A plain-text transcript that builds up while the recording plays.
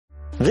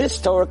This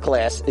Torah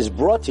class is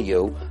brought to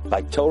you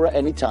by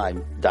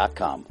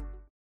TorahAnytime.com.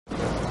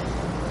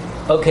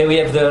 Okay, we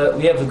have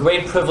the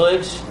great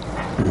privilege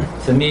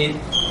to meet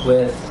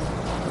with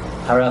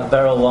Harav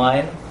Berel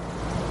Wein,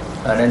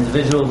 an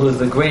individual who is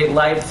a great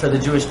light for the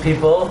Jewish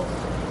people,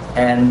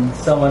 and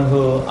someone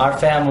who our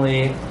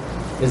family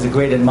is a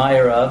great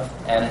admirer of,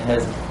 and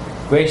has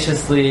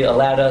graciously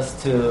allowed us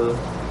to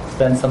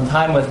spend some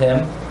time with him.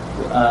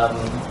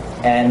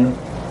 And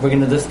we're going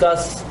to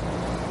discuss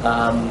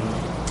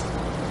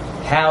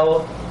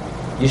how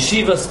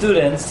yeshiva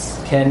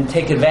students can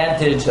take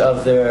advantage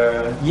of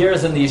their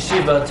years in the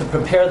yeshiva to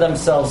prepare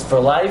themselves for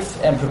life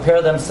and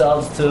prepare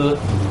themselves to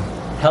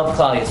help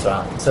Klal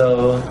Yisrael.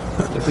 So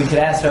if we could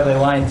ask Rabbi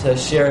Wein to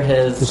share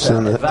his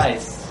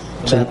advice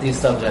about these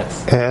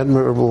subjects.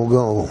 Admirable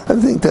goal. I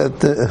think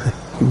that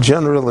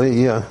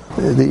generally the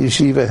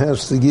yeshiva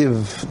has to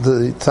give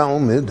the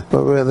Talmud,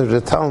 but rather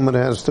the Talmud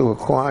has to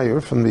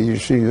acquire from the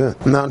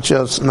yeshiva not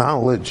just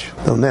knowledge,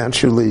 though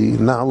naturally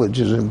knowledge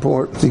is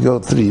important. To go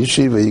to the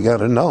yeshiva, you got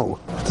to know.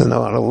 You have to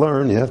know how to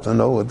learn, you have to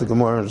know what the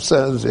Gemara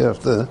says, you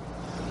have to...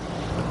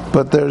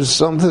 But there's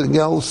something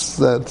else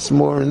that's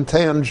more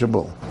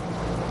intangible,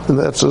 and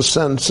that's a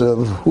sense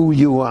of who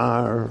you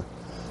are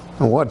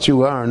and what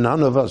you are.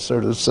 None of us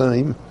are the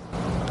same.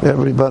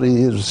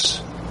 Everybody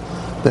is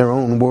their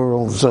own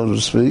world, so to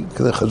speak.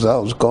 The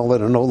Chazals call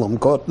it an olam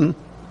kotan.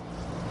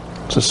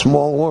 It's a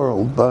small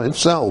world by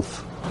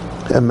itself.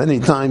 And many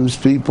times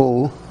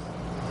people,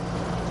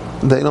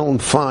 they don't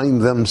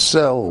find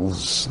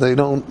themselves. They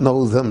don't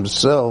know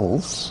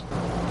themselves.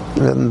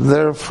 And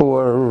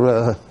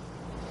therefore,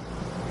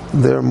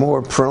 they're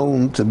more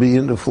prone to be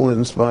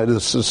influenced by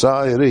the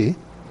society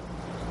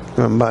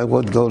and by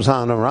what goes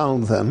on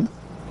around them.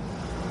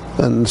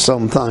 And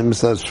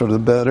sometimes that's for the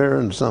better,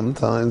 and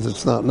sometimes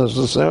it's not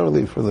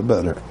necessarily for the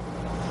better.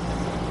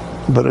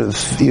 But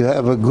if you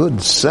have a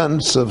good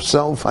sense of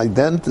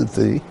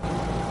self-identity,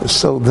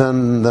 so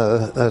then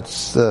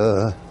that's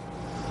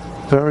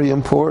very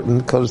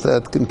important, because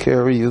that can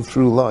carry you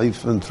through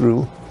life and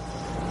through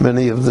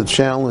many of the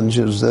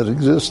challenges that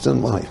exist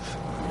in life.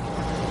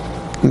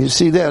 And you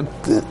see that,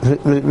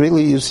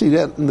 really you see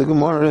that in the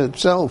Gemara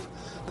itself.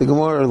 The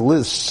Gemara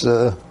lists...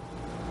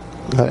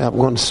 I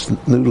once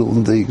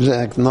noodled the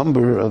exact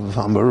number of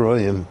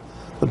Hamarayim.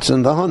 It's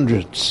in the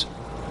hundreds.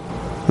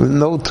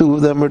 No two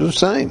of them are the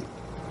same.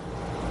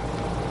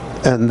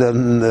 And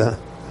then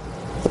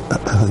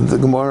the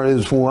Gemara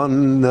is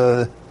one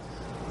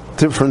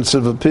difference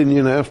of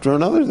opinion after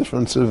another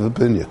difference of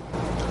opinion.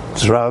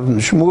 It's Rav and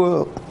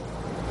Shmuel,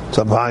 it's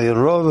Abaye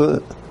and Rava,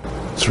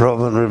 it's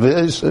Rav and Rav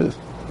Yosef,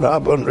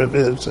 Rab and Rav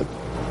Yosef.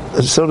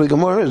 And so the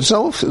Gemara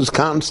itself is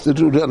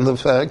constituted on the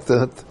fact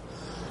that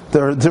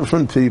there are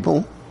different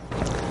people,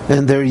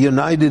 and they're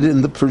united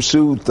in the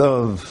pursuit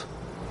of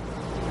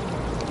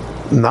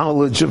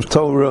knowledge of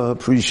Torah,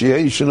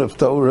 appreciation of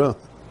Torah,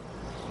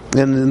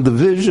 and in the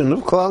vision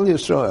of Klal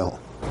Yisrael.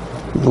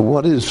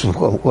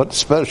 What's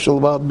special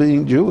about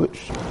being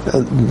Jewish?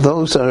 And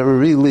those are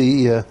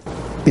really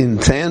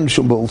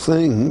intangible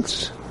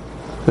things.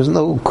 There's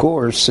no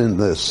course in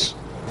this.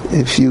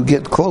 If you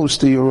get close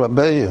to your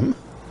Rabbeim,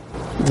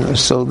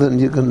 so then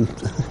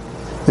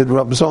it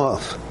rubs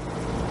off.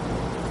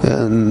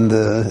 And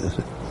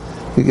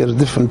you get a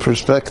different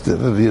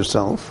perspective of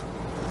yourself,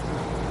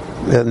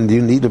 and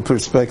you need a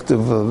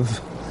perspective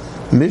of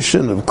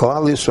mission, of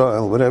Klal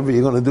Yisrael. Whatever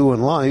you're going to do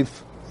in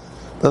life,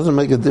 doesn't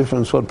make a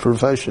difference what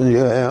profession you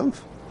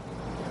have,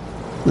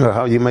 or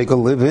how you make a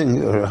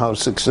living, or how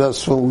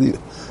successful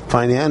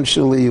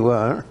financially you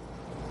are.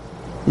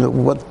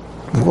 What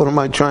am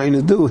I trying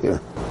to do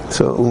here?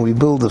 So when we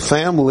build a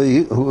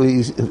family,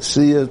 we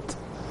see it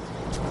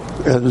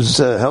as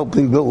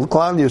helping build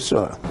Klal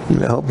Yisrael,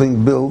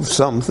 helping build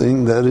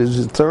something that is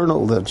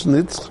eternal, that's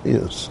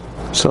nitzchius.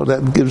 So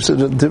that gives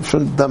it a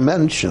different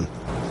dimension.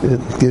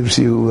 It gives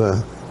you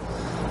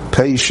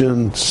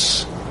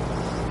patience,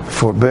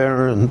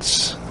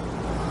 forbearance,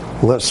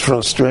 less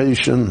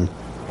frustration.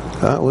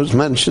 It was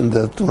mentioned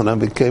that when I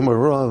became a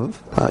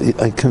Rav,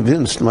 I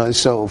convinced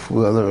myself,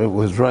 whether it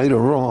was right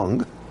or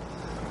wrong,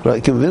 but I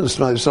convinced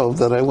myself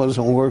that I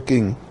wasn't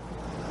working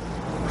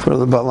for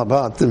the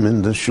Balabatim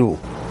in the shul.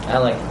 I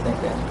like to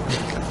think that.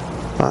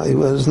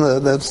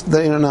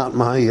 They are not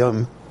my,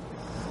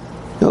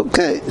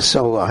 okay,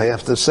 so I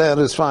have to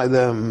satisfy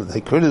them. They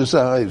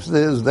criticize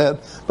this, that,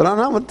 but I'm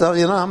not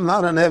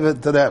an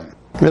eved to them.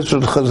 That's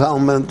what Chazal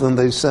meant when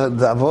they said,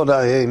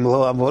 Avodayim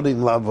lo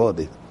avodim la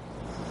avodim.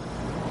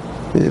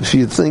 If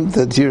you think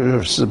that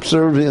you're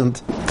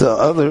subservient to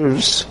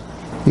others,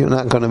 you're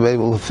not going to be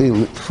able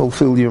to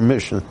fulfill your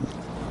mission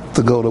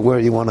to go to where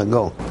you want to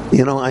go.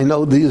 I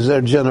know these are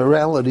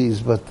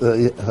generalities, but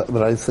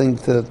I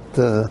think that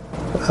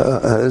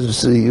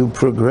as you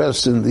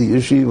progress in the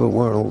yeshiva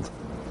world,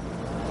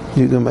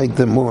 you can make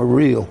them more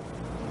real.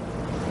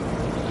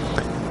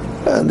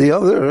 And the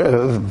other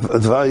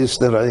advice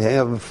that I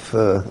have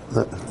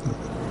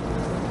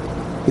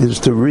is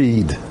to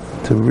read.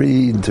 To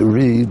read.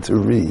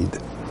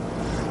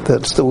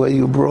 That's the way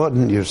you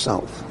broaden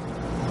yourself.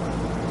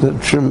 a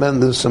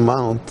tremendous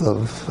amount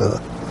of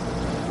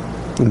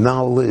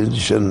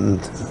knowledge and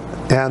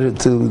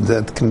attitude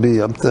that can be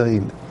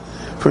obtained.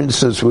 For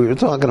instance, we were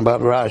talking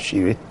about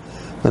Rashi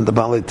and the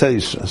Balei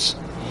Tosfos.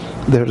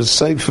 There's a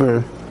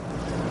sefer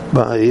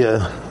by,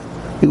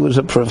 he was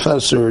a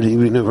professor at the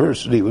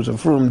university, he was a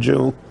frum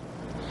Jew,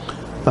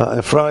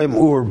 Ephraim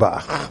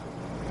Urbach.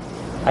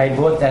 I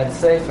bought that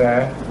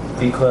sefer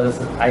because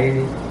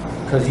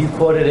you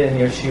quoted it in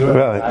your shiur,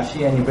 right,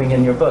 Rashi, and you bring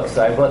in your book,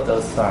 so I bought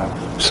those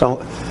farms.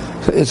 So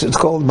it's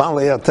called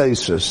Balei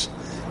Tosfos.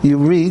 You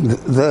read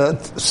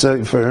that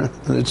sefer,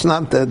 and it's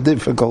not that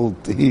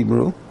difficult,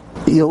 Hebrew.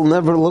 You'll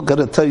never look at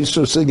a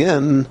Tosfos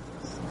again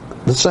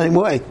the same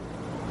way.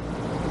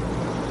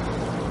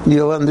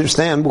 You'll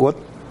understand what,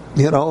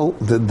 the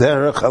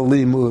derech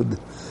halimud,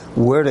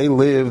 where they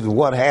lived,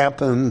 what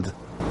happened,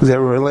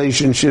 their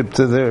relationship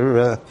to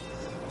their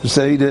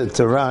Zayda,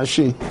 to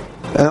Rashi,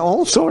 and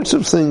all sorts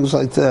of things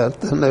like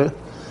that. And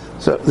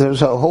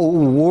there's a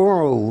whole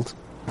world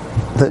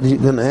that you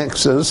can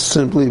access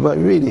simply by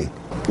reading.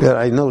 Yeah,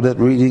 I know that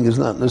reading is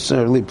not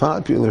necessarily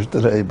popular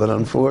today, but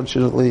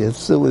unfortunately it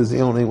still is the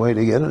only way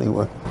to get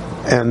anywhere.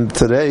 And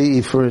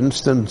today, for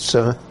instance,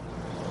 I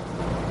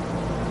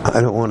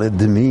don't want to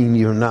demean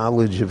your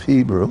knowledge of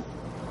Hebrew,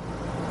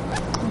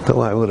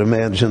 though I would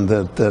imagine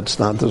that that's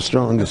not the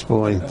strongest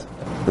point.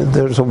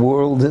 There's a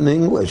world in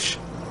English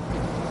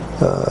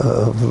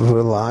of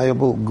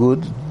reliable,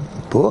 good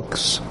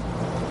books.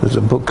 There's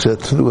a book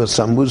that's through a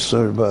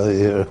Samusar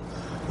by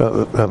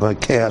Rabbi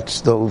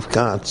Katz, Dov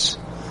Katz,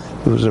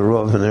 who was a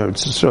Rav in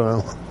Eretz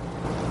Yisrael.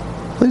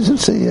 Listen,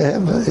 see,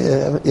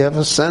 you have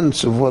a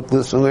sense of what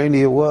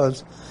Lithuania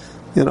was.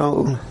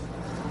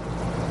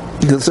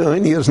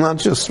 Lithuania is not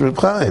just Reb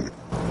Chaim.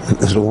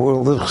 There's a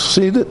world of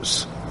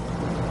Chassidus.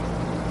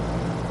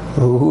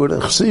 Who are the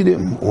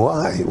Chassidim?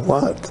 Why?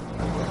 What?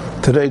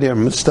 Today they're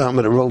Mistam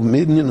at a Rov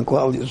Midyan in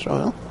Klal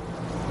Yisrael.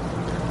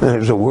 And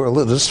there's a world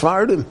of the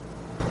Sfardim.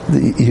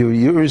 Your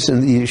years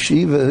in the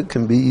yeshiva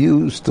can be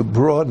used to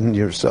broaden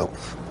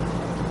yourself,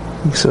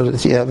 so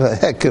that you have a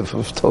hekef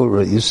of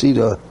Torah. You see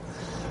the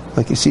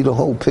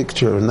whole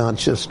picture, not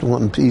just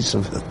one piece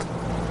of it.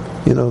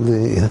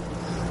 The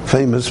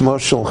famous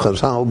mashal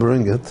Chazal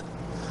bring it.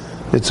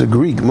 It's a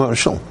Greek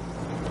mashal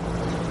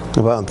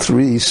about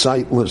three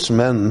sightless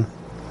men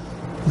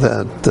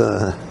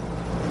that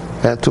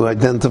had to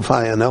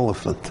identify an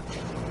elephant.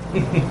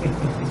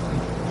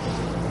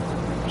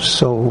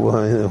 So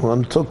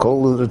one took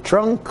hold of the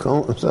trunk.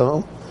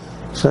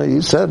 So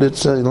he said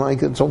it's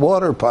like it's a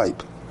water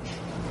pipe.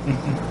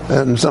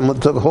 And someone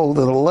took hold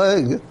of the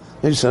leg.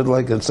 He said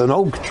like it's an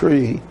oak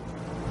tree.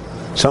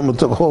 Someone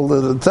took hold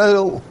of the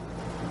tail.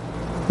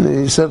 And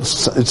he said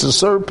it's a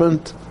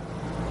serpent.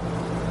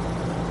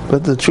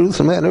 But the truth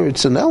of the matter,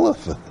 it's an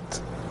elephant.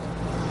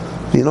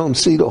 You don't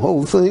see the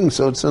whole thing,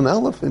 so it's an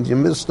elephant. You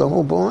miss the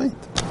whole point.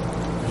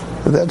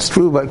 But that's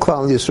true by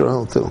Klal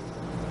Yisrael too.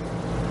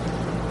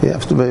 You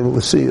have to be able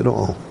to see it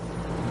all.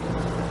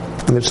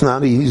 And it's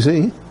not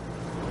easy,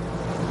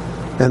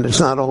 and it's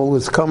not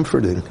always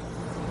comforting.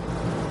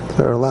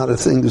 There are a lot of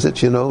things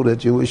that you know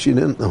that you wish you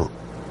didn't know.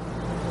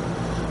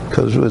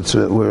 Because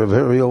we're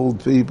very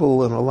old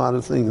people, and a lot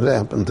of things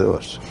happen to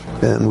us.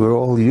 And we're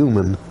all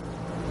human.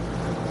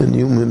 And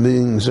human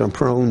beings are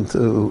prone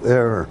to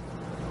error.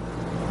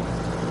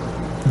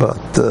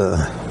 But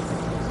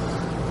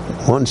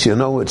once you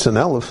know it's an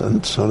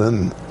elephant, so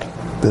then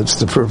that's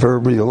the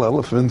proverbial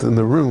elephant in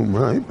the room,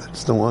 right?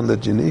 That's the one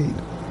that you need.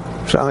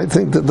 So I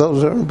think that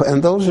those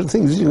are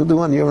things you can do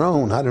on your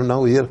own. I don't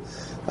know,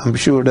 I'm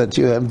sure that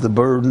you have the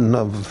burden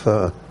of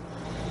the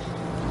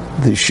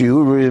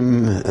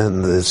shiurim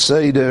and the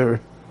seder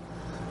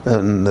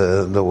and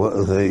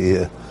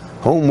the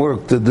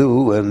homework to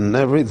do and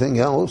everything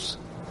else.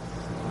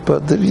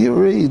 But if you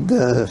read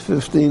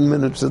 15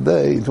 minutes a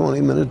day,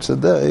 20 minutes a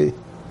day,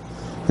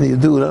 and you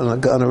do it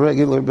on a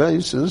regular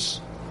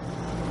basis,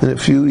 in a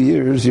few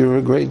years you're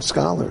a great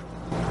scholar.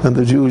 And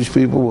the Jewish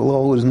people will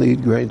always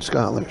need great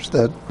scholars.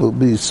 That will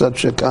be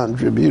such a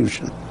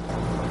contribution.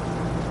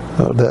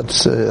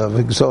 I've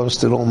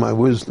exhausted all my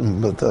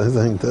wisdom, but I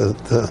think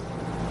that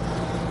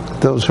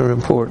those are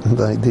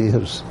important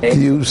ideas. Do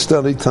you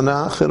study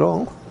Tanakh at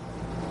all?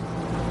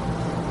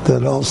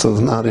 That also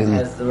is not in...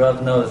 As the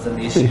Rav knows, in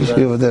the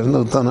yeshiva. There's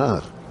no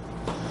Tanakh.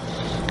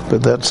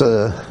 But the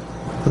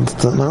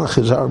Tanakh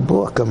is our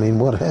book. I mean,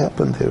 what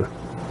happened here?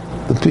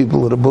 The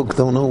people of the book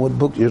don't know what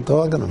book you're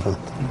talking about.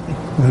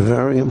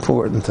 Very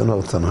important to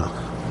know Tanakh.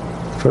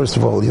 First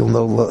of all, you'll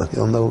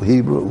know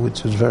Hebrew,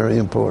 which is very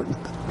important.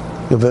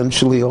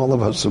 Eventually, all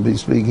of us will be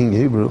speaking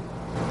Hebrew.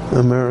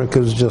 America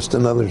is just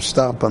another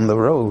stop on the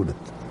road.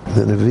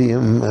 The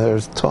Nevi'im are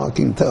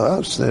talking to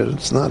us.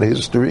 It's not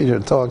history. They're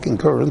talking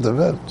current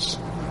events.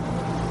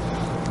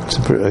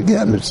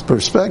 It's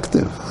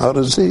perspective, how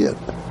to see it.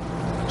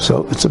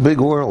 So it's a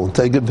big world.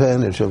 Take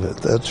advantage of it.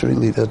 That's the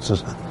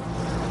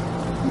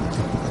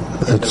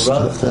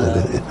Rav's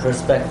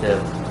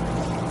perspective.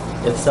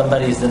 If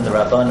somebody's in the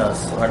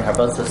Rabbanos or in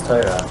Harbasos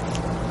Torah,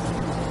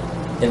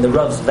 in the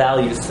Rav's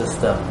value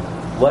system,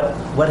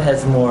 what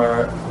has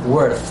more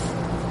worth?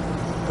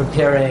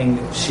 Preparing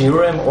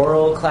shiurim,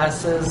 oral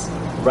classes,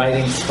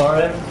 writing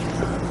svarim,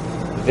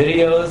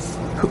 videos?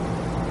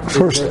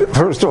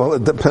 First of all,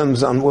 it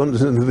depends on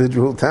one's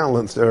individual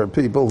talents. There are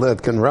people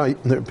that can write,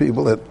 and there are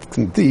people that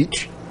can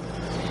teach.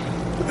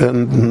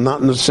 And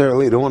not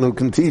necessarily the one who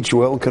can teach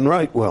well can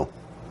write well.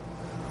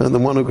 And the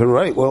one who can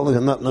write well is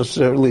not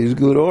necessarily as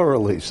good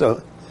orally.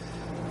 So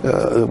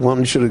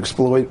one should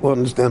exploit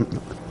one's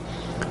talent.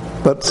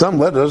 But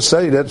let us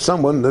say that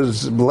someone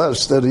is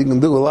blessed that he can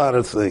do a lot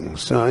of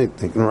things. Right?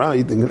 He can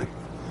write.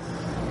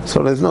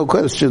 So there's no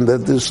question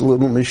that this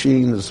little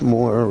machine is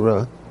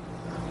more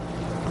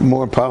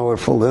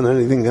powerful than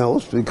anything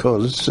else,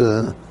 because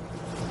in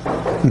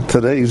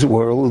today's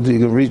world you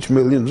can reach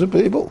millions of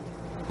people.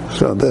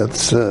 So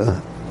that's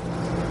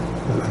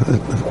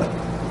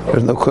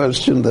there's no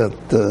question that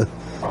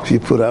if you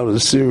put out a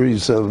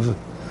series of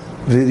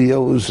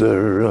videos,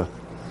 or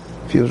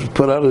if you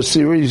put out a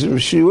series of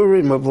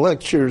shiurim, of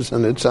lectures,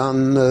 and it's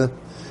on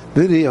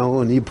video,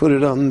 and you put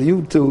it on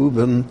YouTube,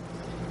 and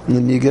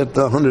you get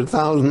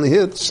 100,000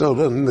 hits, so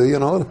then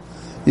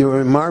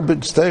you're in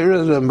Marbit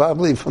Torah, and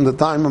probably from the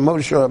time of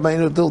Moshe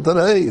Rabbeinu till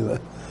today,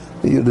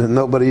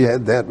 nobody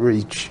had that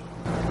reach.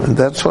 And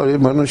that's why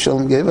Rebbeinu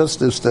Shalom gave us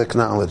this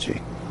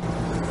technology.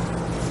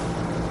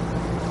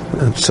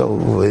 And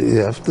so you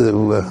have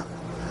to,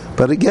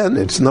 but again,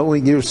 it's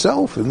knowing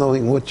yourself and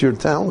knowing what your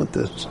talent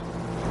is.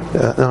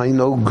 I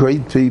know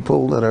great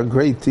people that are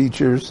great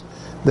teachers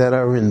that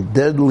are in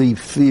deadly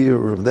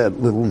fear of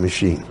that little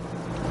machine.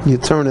 You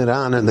turn it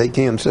on and they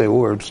can't say a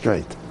word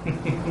straight.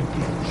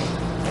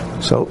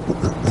 So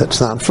that's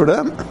not for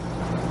them.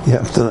 You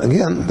have to,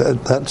 again,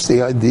 that's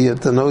the idea,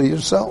 to know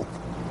yourself.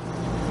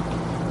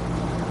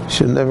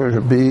 Should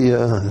never be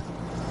a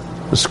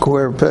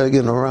square peg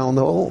in a round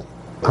hole.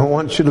 I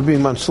want you to be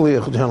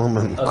Matzliach,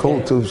 gentlemen. Okay.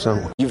 Kol Tuv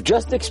Someone. You've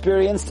just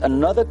experienced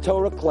another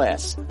Torah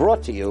class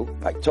brought to you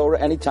by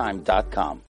TorahAnytime.com.